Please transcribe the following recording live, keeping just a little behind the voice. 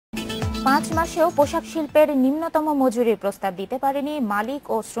5 মাসেও পোশাক শিল্পের নিম্নতম মজুরির প্রস্তাব দিতে পারেনি মালিক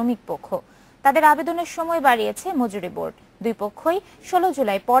ও শ্রমিক পক্ষ। তাদের আবেদনের সময় বাড়িয়েছে মজুরি বোর্ড। দুই পক্ষই 16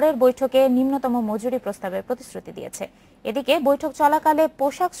 জুলাই পরের বৈঠকে নিম্নতম মজুরি প্রস্তাবের প্রতিশ্রুতি দিয়েছে। এদিকে বৈঠক চলাকালে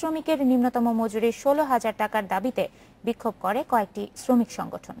পোশাক শ্রমিকের নিম্নতম মজুরি 16,000 টাকার দাবিতে বিক্ষোভ করে কয়েকটি শ্রমিক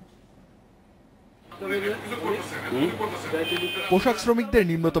সংগঠন। পোশাক শ্রমিকদের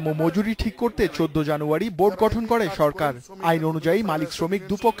নিম্নতম মজুরি ঠিক করতে 14 জানুয়ারি বোর্ড গঠন করে সরকার। আইন অনুযায়ী মালিক শ্রমিক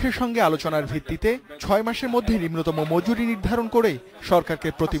দুপক্ষের সঙ্গে আলোচনার ভিত্তিতে 6 মাসের মধ্যে নিম্নতম মজুরি নির্ধারণ করে সরকারকে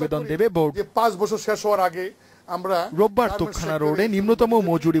প্রতিবেদন দেবে বোর্ড। 5 বছর শেষ হওয়ার আগে আমরা রোববার তোপখানা রোডে নিম্নতম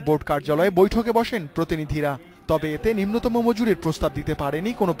মজুরি বোর্ড কার্যালয়ে বৈঠকে বসেন প্রতিনিধিরা। তবে এতে নিম্নতম মজুরির প্রস্তাব দিতে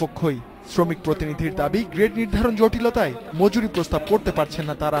পারেনি কোনো পক্ষই। শ্রমিক প্রতিনিধির দাবি, গ্রেড নির্ধারণ জটিলতায় মজুরি প্রস্তাব করতে পারছেন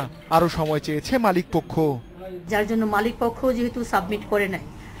না তারা। আরো সময় চেয়েছে মালিক পক্ষ, যার জন্য মালিক পক্ষ যেহেতু সাবমিট করে নাই,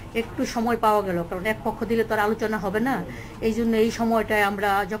 একটু সময় পাওয়া গেল, কারণ এক পক্ষ দিলে তো আর আলোচনা হবে না। এই জন্য এই সময়টায় আমরা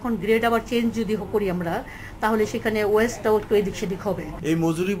যখন গ্রেড আবার চেঞ্জ যদি করি আমরা, তাহলে সেখানে ওয়েস্টটাও একটু এদিক সেদিক হবে। এই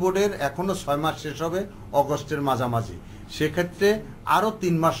মজুরি বোর্ডের এখনো 6 মাস শেষ হবে অগস্টের মাঝামাঝি, সেক্ষেত্রে আরো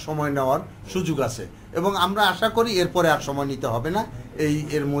 3 মাস সময় নেওয়ার সুযোগ আছে এবং আমরা আশা করি এরপরে আর সময় নিতে হবে না,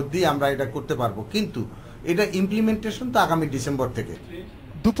 এর মধ্যেই আমরা এটা করতে পারবো। কিন্তু এটা ইমপ্লিমেন্টেশন তো আগামী ডিসেম্বর থেকে।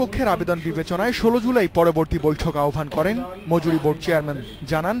 দুপক্ষের আবেদন বিবেচনায় 16 জুলাই পরবর্তী বৈঠক আহ্বান করেন মজুরি বোর্ড চেয়ারম্যান।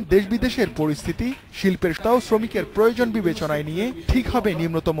 জানান, দেশ বিদেশের পরিস্থিতি, শিল্পের তাও শ্রমিকের প্রয়োজন বিবেচনায় নিয়ে ঠিক হবে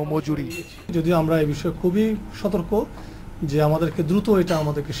নিম্নতম মজুরি। যদিও আমরা এই বিষয়ে খুবই সতর্ক যে আমাদেরকে দ্রুত এটা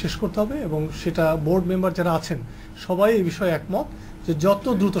আমাদেরকে শেষ করতে হবে এবং সেটা বোর্ড মেম্বার যারা আছেন সবাই এই বিষয়ে একমত যে যত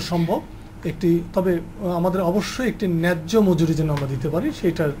দ্রুত সম্ভব তবে আমাদের অবশ্যই একটি ন্যায্য মজুরি যেন আমরা দিতে পারি,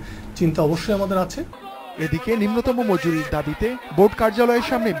 সেটার চিন্তা অবশ্যই আমাদের আছে। এদিকে নিম্নতম মজুরির দাবিতে বোর্ড কার্যালয়ের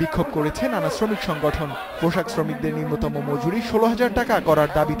সামনে বিক্ষোভ করেছে নানা শ্রমিক সংগঠন। পোশাক শ্রমিকদের নিম্নতম মজুরি 16,000 টাকা করার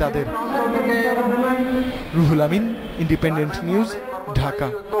দাবি তাদের। Ruhul Amin, independent news, Dhaka.